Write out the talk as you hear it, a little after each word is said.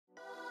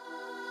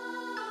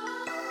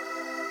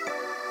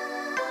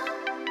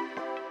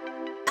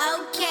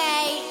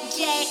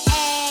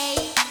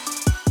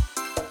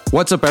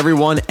What's up,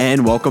 everyone,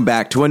 and welcome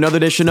back to another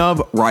edition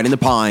of Riding the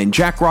Pine.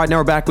 Jack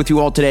Rodnow back with you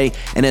all today,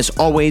 and as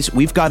always,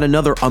 we've got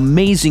another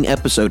amazing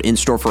episode in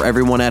store for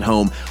everyone at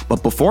home.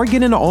 But before I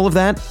get into all of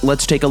that,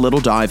 let's take a little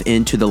dive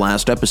into the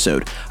last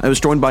episode. I was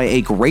joined by a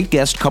great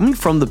guest coming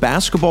from the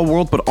basketball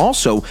world, but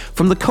also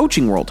from the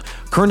coaching world.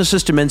 Current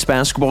assistant men's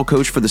basketball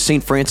coach for the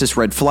St. Francis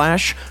Red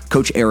Flash,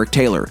 Coach Eric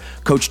Taylor.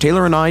 Coach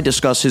Taylor and I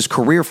discuss his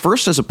career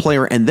first as a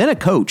player and then a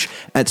coach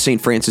at St.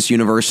 Francis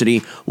University,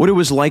 what it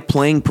was like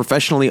playing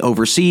professionally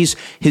overseas,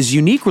 his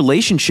unique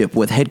relationship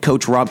with head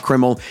coach Rob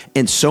Krimmel,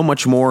 and so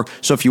much more.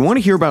 So if you want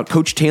to hear about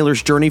Coach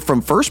Taylor's journey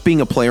from first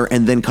being a player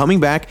and then coming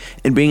back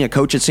and being a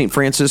coach at St.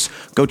 Francis,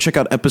 go check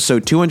out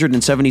episode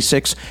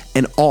 276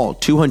 and all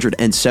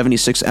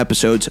 276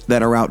 episodes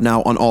that are out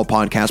now on all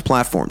podcast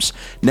platforms.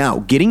 Now,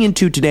 getting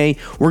into today,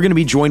 we're going to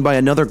be joined by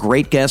another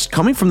great guest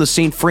coming from the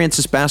St.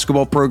 Francis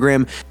basketball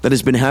program that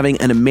has been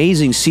having an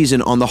amazing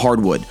season on the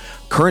hardwood.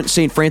 Current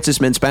St. Francis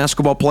men's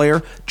basketball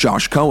player,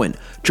 Josh Cohen.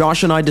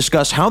 Josh and I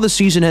discuss how the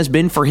season has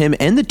been for him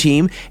and the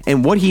team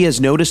and what he has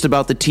noticed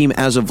about the team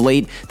as of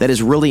late that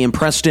has really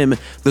impressed him,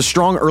 the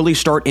strong early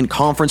start in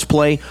conference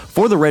play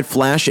for the Red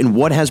Flash and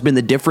what has been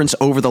the difference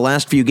over the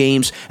last few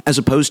games as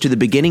opposed to the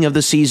beginning of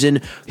the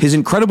season, his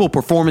incredible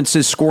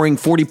performances scoring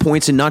 40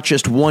 points in not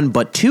just one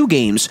but two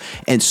games,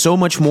 and so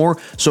much more.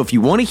 So if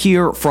you want to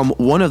hear from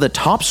one of the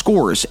top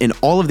scorers in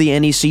all of the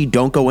NEC,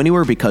 don't go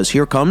anywhere because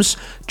here comes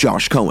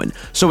Josh Cohen.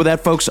 So with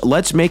that, folks,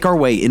 let's make our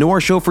way into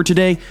our show for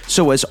today.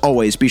 So as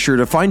always, be sure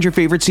to find your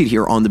favorite seat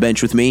here on the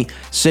bench with me.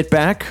 Sit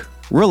back,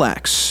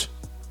 relax,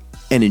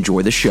 and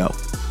enjoy the show.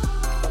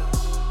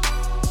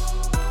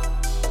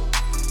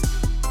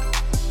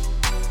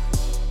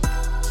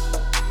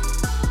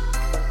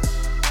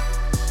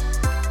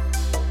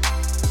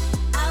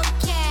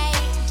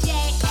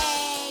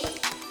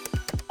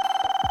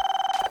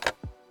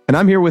 And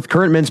I'm here with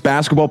current men's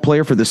basketball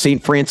player for the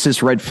St.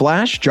 Francis Red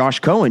Flash, Josh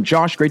Cohen.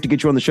 Josh, great to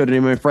get you on the show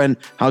today, my friend.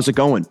 How's it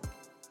going?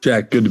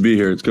 Jack, good to be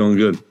here. It's going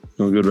good.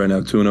 Going good right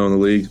now. 2-0 in the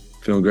league.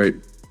 Feeling great.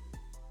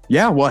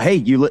 Yeah, well, hey,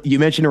 you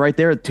mentioned it right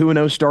there, a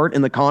 2-0 start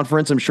in the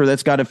conference. I'm sure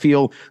that's got to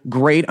feel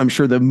great. I'm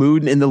sure the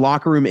mood in the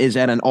locker room is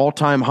at an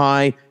all-time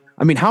high.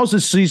 I mean, how's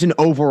this season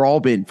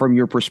overall been from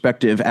your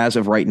perspective as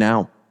of right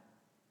now?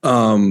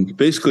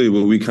 Basically,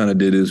 what we kind of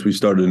did is we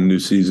started a new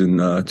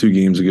season 2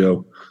 games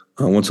ago.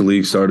 Once the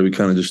league started, we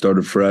kind of just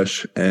started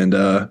fresh. And,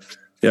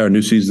 our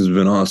new season's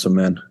been awesome,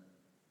 man.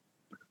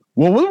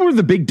 Well, what were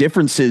the big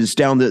differences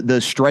down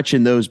the stretch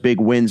in those big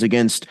wins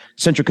against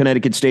Central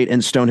Connecticut State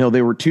and Stonehill?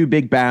 They were 2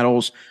 big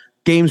battles,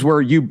 games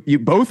where you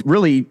both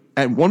really,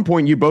 at one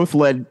point, you both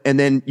led, and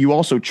then you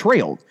also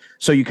trailed.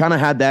 So you kind of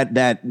had that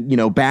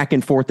back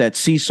and forth, that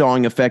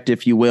seesawing effect,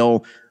 if you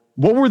will.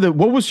 What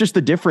was just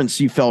the difference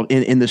you felt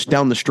in this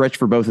down the stretch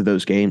for both of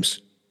those games?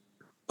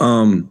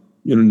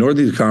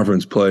 Northeast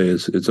Conference play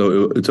it's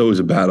always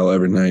a battle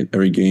every night,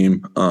 every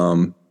game.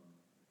 A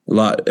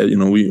lot,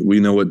 we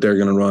know what they're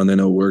going to run. They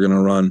know what we're going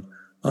to run.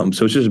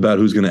 So it's just about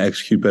who's going to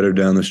execute better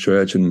down the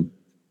stretch and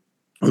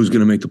who's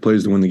going to make the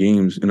plays to win the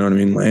games. You know what I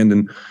mean?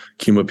 Landon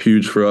came up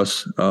huge for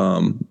us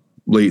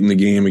late in the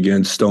game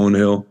against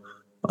Stonehill.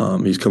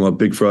 He's come up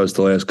big for us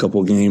the last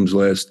couple of games.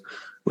 Last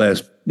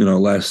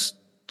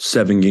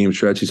 7-game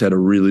stretch, he's had a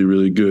really,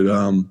 really good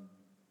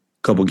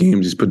couple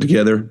games he's put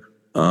together.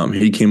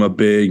 He came up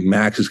big.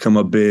 Max has come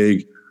up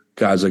big.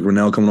 Guys like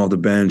Rennell coming off the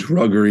bench.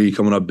 Ruggery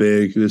coming up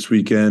big this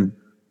weekend.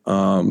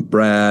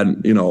 Brad,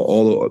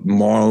 all the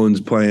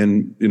Marlins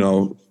playing,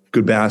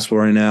 good basketball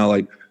right now.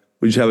 Like,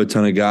 we just have a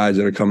ton of guys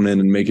that are coming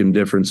in and making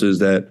differences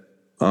that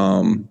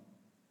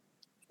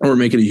were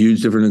making a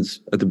huge difference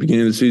at the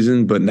beginning of the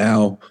season. But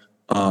now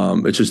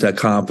it's just that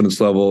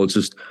confidence level. It's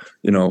just,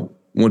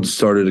 once it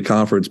started a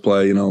conference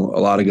play, a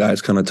lot of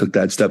guys kind of took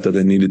that step that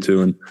they needed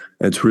to, and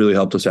it's really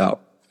helped us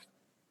out.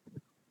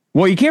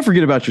 Well, you can't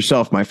forget about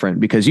yourself, my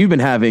friend, because you've been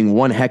having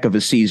one heck of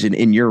a season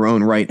in your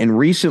own right, and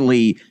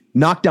recently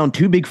knocked down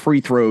 2 big free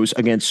throws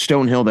against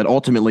Stonehill that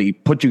ultimately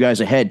put you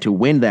guys ahead to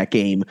win that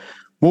game.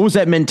 What was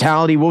that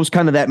mentality? What was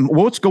kind of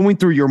what's going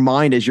through your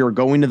mind as you're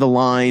going to the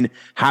line,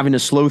 having to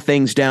slow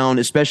things down,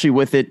 especially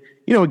with it?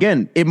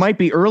 Again, it might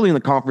be early in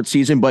the conference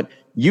season, but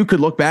you could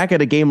look back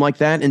at a game like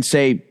that and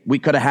say, we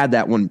could have had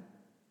that one.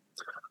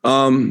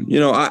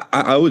 I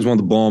always want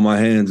the ball in my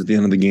hands at the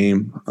end of the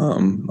game.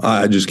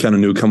 I just kind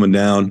of knew coming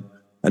down.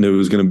 I knew it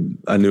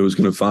was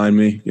gonna find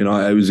me.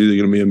 I was either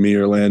gonna be a me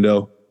or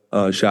Lando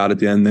shot at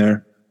the end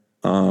there.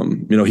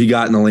 He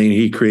got in the lane,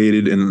 he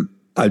created, and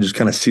I just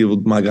kind of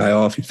sealed my guy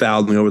off. He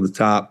fouled me over the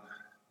top,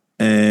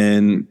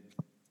 and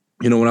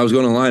when I was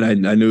going to the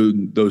line, I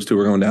knew those 2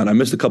 were going down. I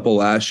missed a couple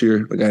last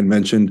year, like I had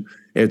mentioned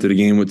after the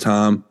game with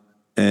Tom,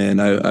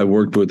 and I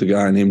worked with a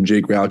guy named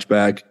Jake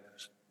Rauchback.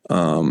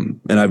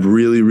 And I've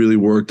really, really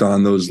worked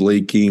on those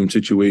late game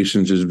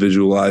situations, just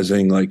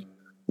visualizing like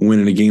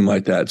winning a game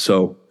like that.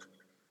 So,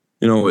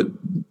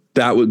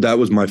 that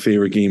was my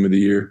favorite game of the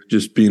year.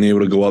 Just being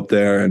able to go up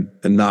there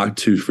and knock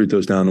 2 free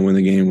throws down to win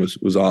the game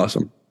was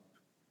awesome.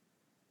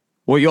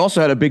 Well, you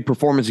also had a big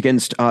performance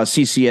against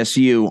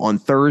CCSU on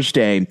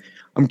Thursday.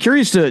 I'm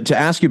curious to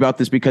ask you about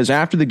this because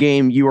after the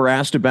game, you were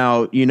asked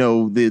about,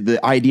 the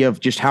idea of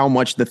just how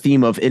much the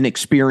theme of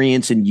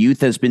inexperience and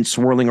youth has been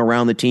swirling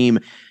around the team.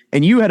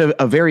 And you had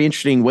a very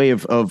interesting way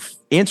of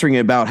answering it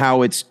about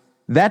how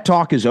that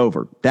talk is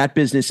over. That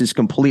business is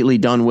completely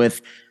done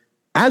with.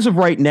 As of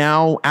right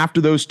now,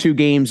 after those 2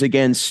 games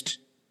against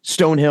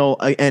Stonehill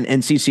and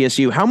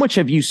CCSU, how much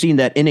have you seen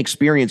that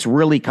inexperience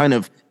really kind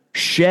of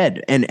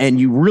shed and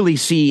you really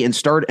see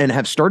and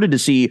have started to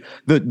see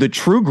the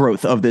true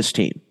growth of this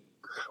team?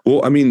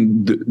 Well, I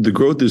mean, the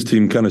growth of this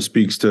team kind of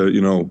speaks to,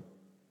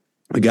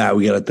 the guy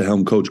we got at the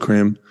helm, Coach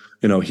Krim.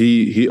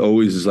 He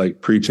always is like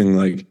preaching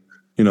like,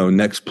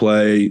 next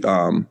play, we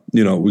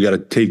got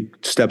to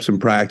take steps in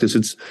practice.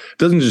 It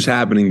doesn't just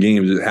happen in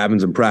games. It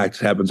happens in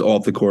practice, it happens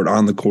off the court,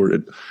 on the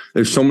court.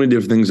 There's so many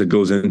different things that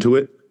goes into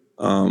it.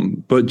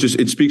 But just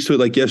it speaks to it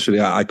like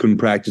yesterday. I couldn't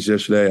practice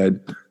yesterday.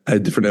 I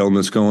had different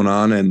elements going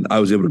on, and I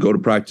was able to go to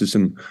practice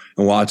and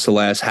watch the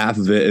last half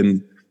of it.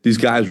 And these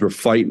guys were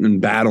fighting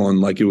and battling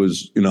like it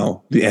was, the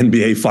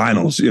NBA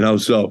finals,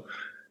 so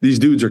these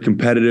dudes are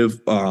competitive,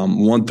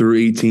 1 through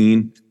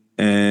 18.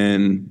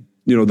 And,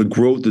 the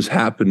growth has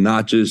happened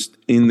not just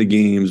in the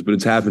games, but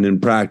it's happened in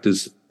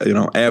practice,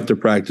 after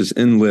practice,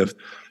 in lift.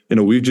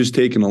 We've just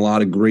taken a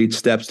lot of great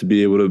steps to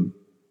be able to,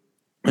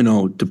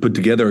 to put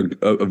together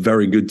a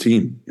very good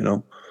team,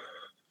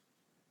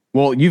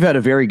 Well, you've had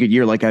a very good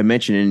year, like I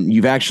mentioned, and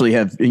you've actually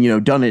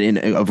done it in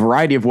a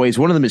variety of ways.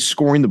 One of them is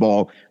scoring the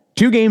ball.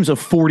 2 games of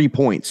 40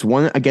 points,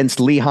 one against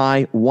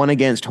Lehigh, one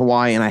against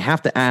Hawaii. And I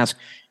have to ask,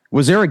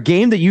 was there a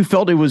game that you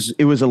felt it was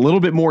a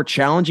little bit more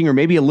challenging or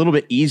maybe a little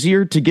bit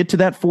easier to get to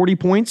that 40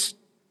 points?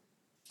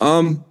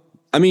 I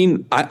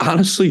mean, I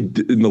honestly,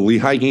 in the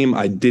Lehigh game,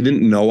 I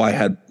didn't know I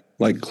had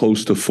like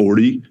close to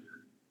 40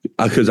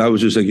 because I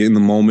was just like in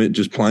the moment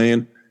just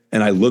playing.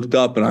 And I looked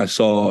up and I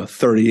saw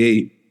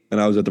 38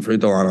 and I was at the free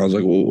throw line. I was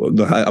like, well,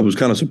 I was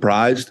kind of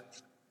surprised.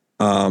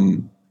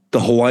 The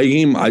Hawaii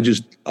game,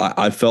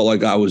 I felt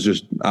like I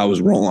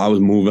was wrong. I was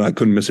moving. I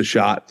couldn't miss a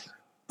shot.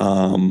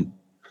 I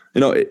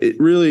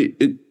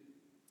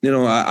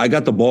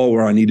got the ball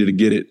where I needed to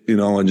get it,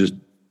 and just,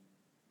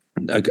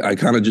 I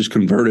kind of just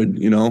converted,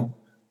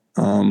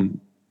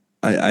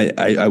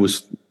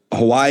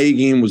 Hawaii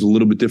game was a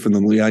little bit different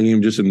than the Lehigh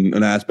game, just in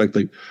an aspect,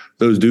 like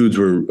those dudes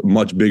were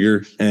much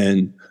bigger,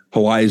 and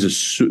Hawaii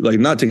is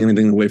not taking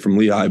anything away from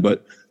Lehigh,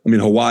 but I mean,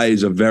 Hawaii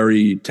is a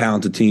very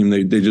talented team.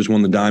 They just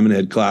won the Diamond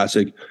Head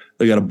Classic.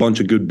 They got a bunch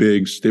of good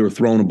bigs. They were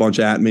throwing a bunch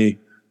at me.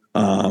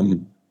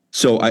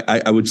 So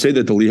I would say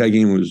that the Lehigh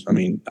game was,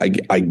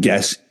 I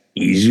guess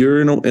easier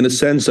in a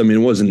sense. I mean,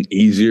 it wasn't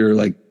easier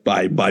like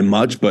by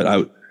much,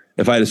 but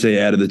if I had to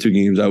say out of the 2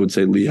 games, I would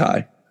say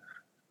Lehigh.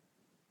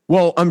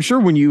 Well, I'm sure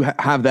when you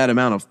have that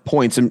amount of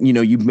points and,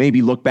 you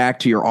maybe look back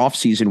to your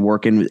offseason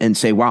work and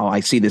say, wow, I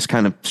see this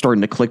kind of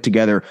starting to click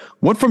together.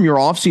 What from your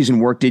offseason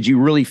work did you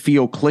really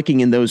feel clicking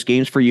in those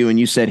games for you? And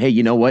you said, hey,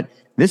 you know what?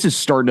 This is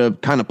starting to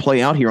kind of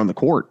play out here on the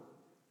court.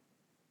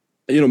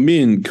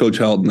 Me and Coach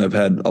Helton have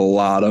had a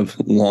lot of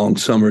long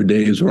summer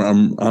days where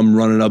I'm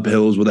running up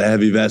hills with a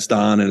heavy vest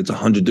on and it's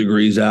 100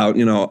 degrees out.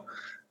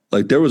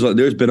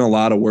 There's been a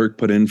lot of work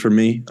put in for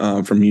me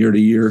from year to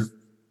year.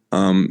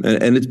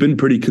 And it's been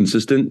pretty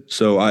consistent.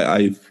 So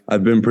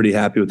I've been pretty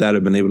happy with that.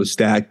 I've been able to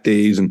stack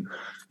days, and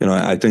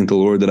I thank the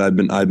Lord that I've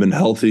been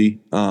healthy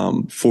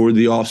for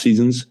the off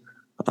seasons.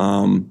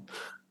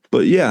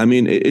 But yeah, I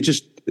mean,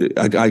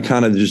 I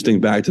kind of just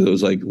think back to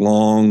those like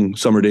long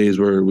summer days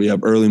where we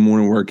have early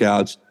morning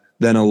workouts,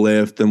 then a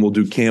lift, then we'll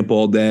do camp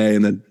all day,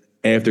 and then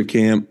after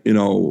camp,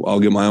 I'll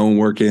get my own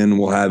work in.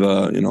 We'll have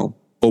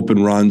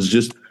open runs,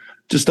 just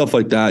stuff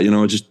like that.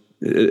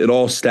 It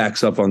all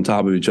stacks up on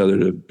top of each other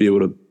to be able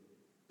to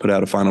put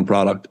out a final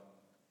product.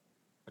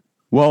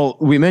 Well,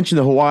 we mentioned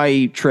the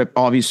Hawaii trip,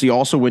 obviously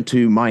also went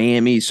to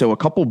Miami. So a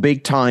couple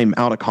big time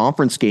out of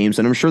conference games.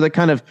 And I'm sure that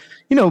kind of,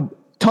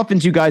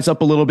 toughens you guys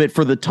up a little bit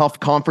for the tough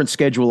conference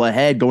schedule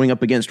ahead, going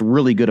up against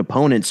really good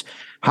opponents.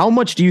 How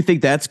much do you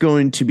think that's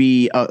going to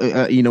be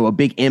a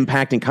big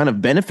impact and kind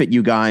of benefit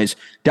you guys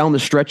down the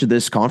stretch of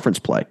this conference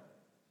play?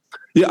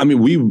 Yeah, I mean,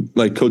 we,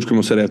 like Coach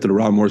Kimmel said after the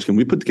Rob Morris game,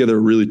 we put together a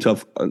really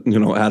tough,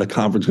 out of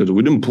conference schedule.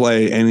 We didn't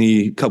play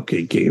any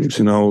cupcake games,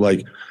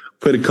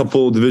 played a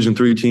couple Division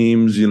III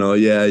teams,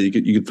 you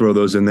could throw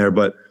those in there.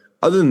 But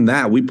other than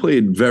that, we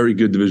played very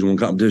good Division I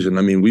competition.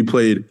 I mean, we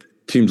played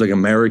teams like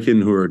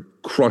American, who are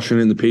crushing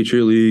it in the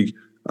Patriot League,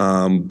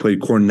 played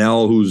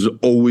Cornell, who's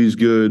always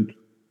good.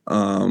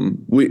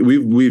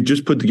 We've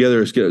just put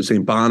together a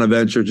St.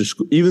 Bonaventure, just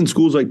even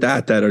schools like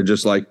that are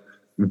just like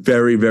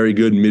very, very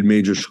good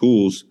mid-major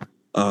schools.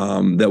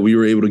 That we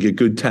were able to get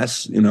good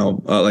tests,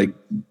 like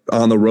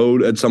on the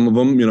road at some of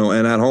them,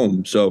 and at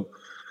home. So,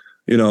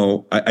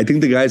 I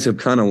think the guys have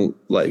kind of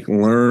like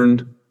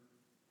learned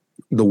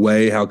the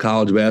way how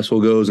college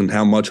basketball goes and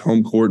how much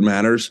home court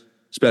matters,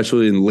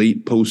 especially in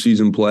late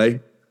postseason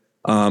play.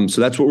 So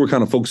that's what we're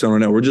kind of focused on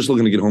right now. We're just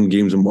looking to get home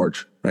games in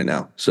March right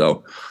now.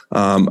 So,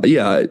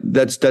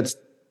 that's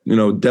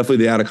definitely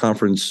the out of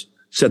conference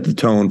set the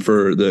tone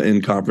for the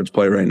in conference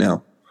play right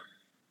now.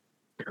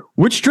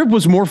 Which trip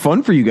was more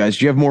fun for you guys?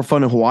 Do you have more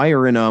fun in Hawaii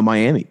or in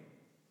Miami?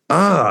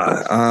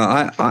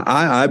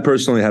 I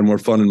personally had more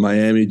fun in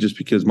Miami just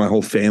because my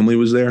whole family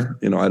was there.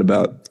 You know, I had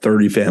about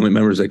 30 family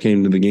members that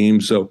came to the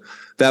game. So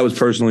that was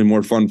personally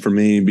more fun for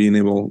me, being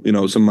able, you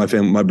know, some of my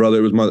family, my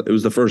brother, it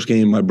was the first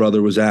game my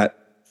brother was at.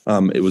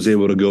 It was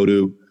able to go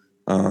to,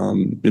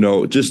 you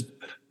know, just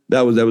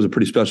that was a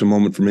pretty special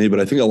moment for me.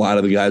 But I think a lot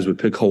of the guys would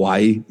pick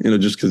Hawaii, you know,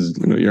 just because,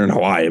 you know, you're in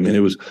Hawaii. I mean,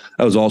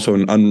 that was also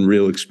an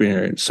unreal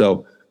experience.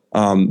 So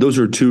those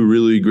are two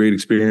really great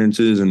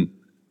experiences. And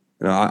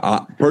you know,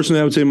 I personally,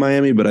 I would say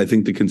Miami, but I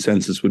think the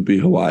consensus would be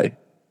Hawaii.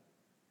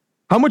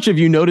 How much have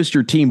you noticed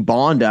your team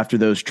bond after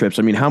those trips?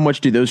 I mean, how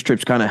much do those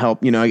trips kind of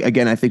help? You know,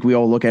 again, I think we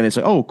all look at it and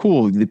say, oh,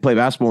 cool, they play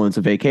basketball and it's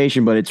a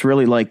vacation, but it's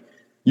really like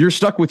you're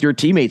stuck with your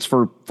teammates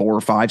for 4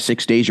 or 5,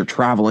 6 days. You're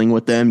traveling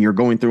with them. You're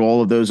going through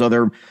all of those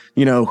other,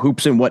 you know,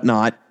 hoops and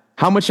whatnot.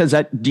 How much has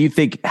that, do you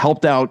think,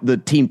 helped out the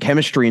team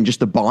chemistry and just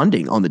the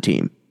bonding on the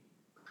team?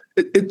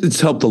 It's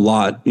helped a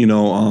lot. You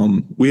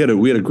know, we had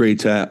a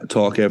great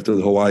talk after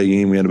the Hawaii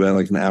game. We had about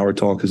like an hour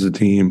talk as a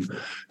team,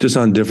 just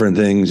on different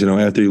things. You know,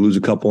 after you lose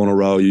a couple in a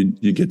row, you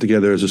get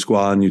together as a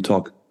squad and you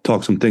talk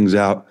some things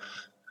out.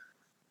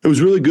 It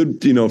was really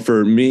good, you know,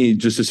 for me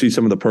just to see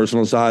some of the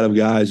personal side of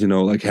guys. You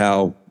know, like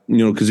how, you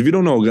know, because if you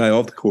don't know a guy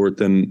off the court,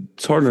 then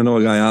it's hard to know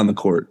a guy on the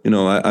court. You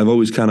know, I've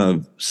always kind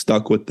of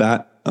stuck with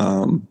that,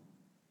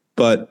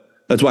 but.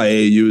 That's why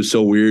AAU is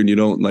so weird. You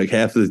don't, like,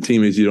 half of the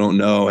teammates you don't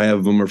know, half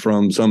of them are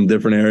from some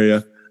different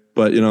area.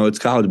 But, you know, it's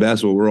college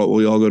basketball.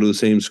 We all go to the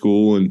same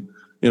school, and,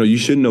 you know, you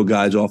should know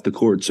guys off the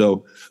court.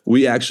 So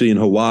we actually in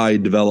Hawaii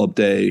developed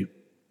a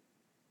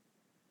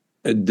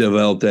thing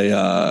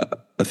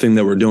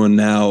that we're doing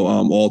now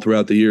all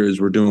throughout the year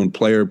is we're doing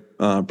player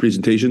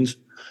presentations.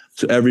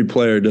 So every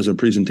player does a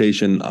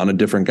presentation on a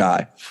different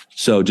guy.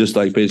 So just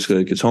like basically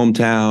like his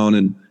hometown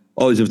and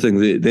all these different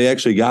things. They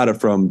actually got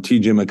it from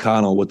TJ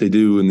McConnell, what they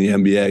do in the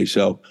NBA.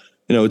 So,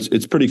 you know,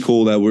 it's pretty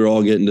cool that we're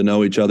all getting to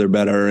know each other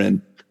better.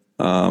 And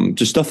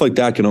just stuff like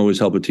that can always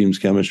help a team's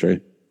chemistry.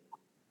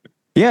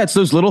 Yeah, it's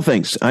those little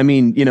things. I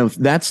mean, you know,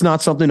 that's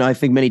not something I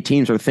think many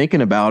teams are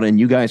thinking about. And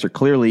you guys are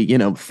clearly, you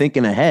know,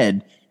 thinking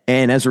ahead.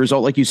 And as a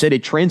result, like you said,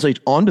 it translates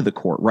onto the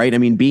court, right? I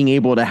mean, being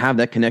able to have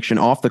that connection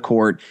off the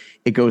court,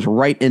 it goes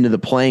right into the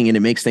playing and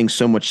it makes things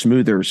so much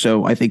smoother.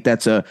 So I think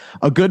that's a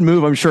good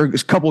move. I'm sure a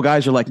couple of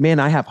guys are like, man,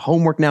 I have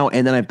homework now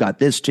and then I've got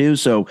this too.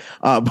 So,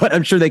 but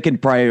I'm sure they can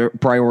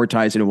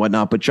prioritize it and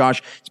whatnot. But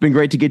Josh, it's been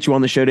great to get you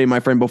on the show today, my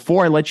friend.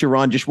 Before I let you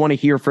run, just want to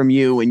hear from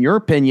you. In your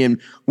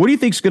opinion, what do you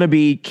think is going to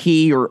be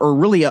key or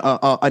really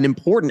an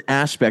important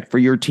aspect for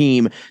your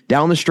team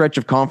down the stretch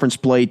of conference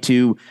play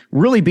to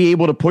really be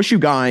able to push you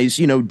guys,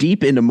 you know,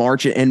 deep into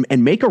March and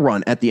make a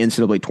run at the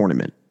NCAA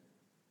tournament?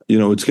 You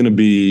know, it's going to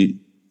be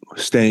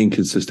staying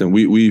consistent.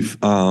 We have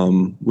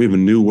a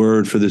new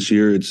word for this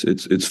year.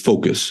 It's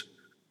focus.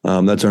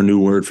 That's our new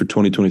word for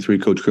 2023.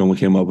 Coach Krillman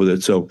came up with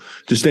it. So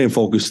just staying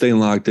focused, staying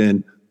locked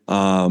in,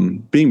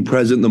 being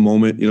present in the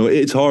moment. You know,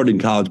 it's hard in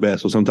college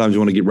basketball. Sometimes you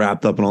want to get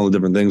wrapped up in all the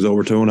different things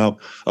over to, we're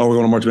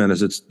going to March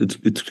Madness.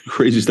 It's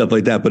crazy stuff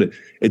like that, but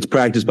it's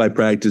practice by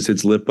practice.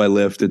 It's lift by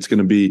lift. It's going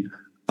to be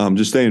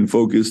just staying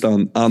focused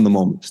on the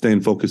moment,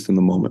 staying focused in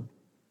the moment.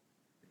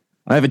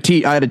 I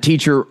had a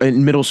teacher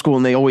in middle school,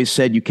 and they always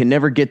said you can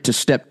never get to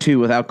step 2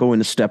 without going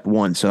to step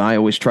 1. So I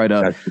always try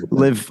to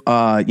live,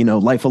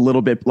 life a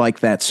little bit like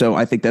that. So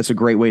I think that's a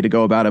great way to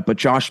go about it. But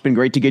Josh, it's been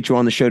great to get you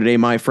on the show today,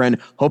 my friend.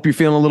 Hope you're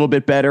feeling a little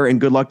bit better,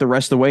 and good luck the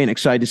rest of the way. And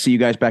excited to see you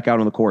guys back out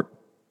on the court.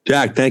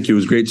 Jack, thank you. It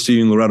was great to see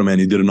you in Loretto, man.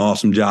 You did an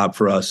awesome job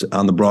for us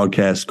on the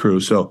broadcast crew.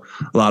 So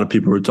a lot of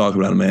people were talking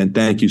about it, man.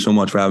 Thank you so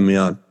much for having me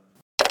on.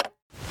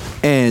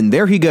 And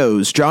there he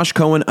goes, Josh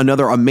Cohen.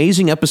 Another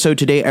amazing episode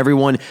today,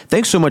 everyone.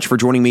 Thanks so much for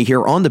joining me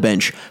here on the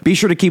bench. Be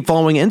sure to keep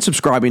following and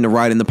subscribing to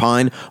Ride in the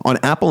Pine on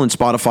Apple and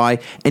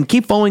Spotify, and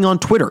keep following on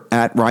Twitter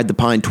at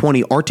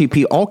RideThePine20,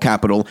 RTP all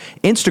capital,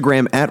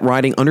 Instagram at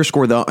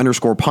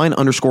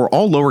riding_the_pine_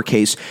 all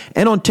lowercase,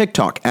 and on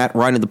TikTok at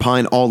Riding the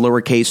Pine all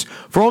lowercase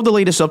for all the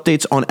latest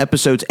updates on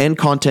episodes and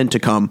content to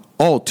come.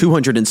 All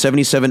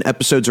 277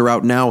 episodes are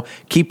out now.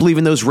 Keep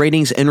leaving those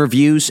ratings and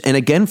reviews. And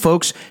again,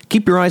 folks,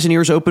 keep your eyes and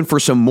ears open for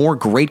some more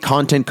great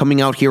content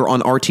coming out here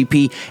on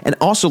RTP. And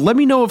also let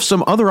me know of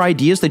some other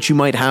ideas that you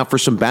might have for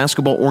some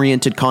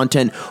basketball-oriented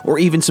content, or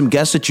even some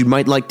guests that you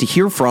might like to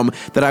hear from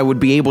that I would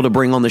be able to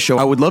bring on the show.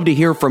 I would love to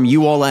hear from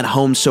you all at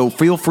home, so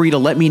feel free to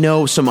let me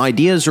know some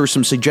ideas or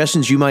some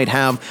suggestions you might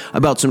have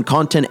about some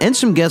content and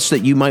some guests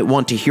that you might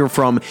want to hear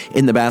from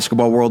in the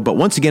basketball world. But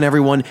once again,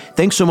 everyone,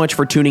 thanks so much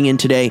for tuning in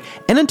today.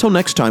 And until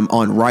next time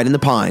on Ride in the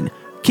Pine,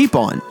 keep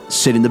on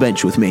sitting the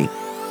bench with me.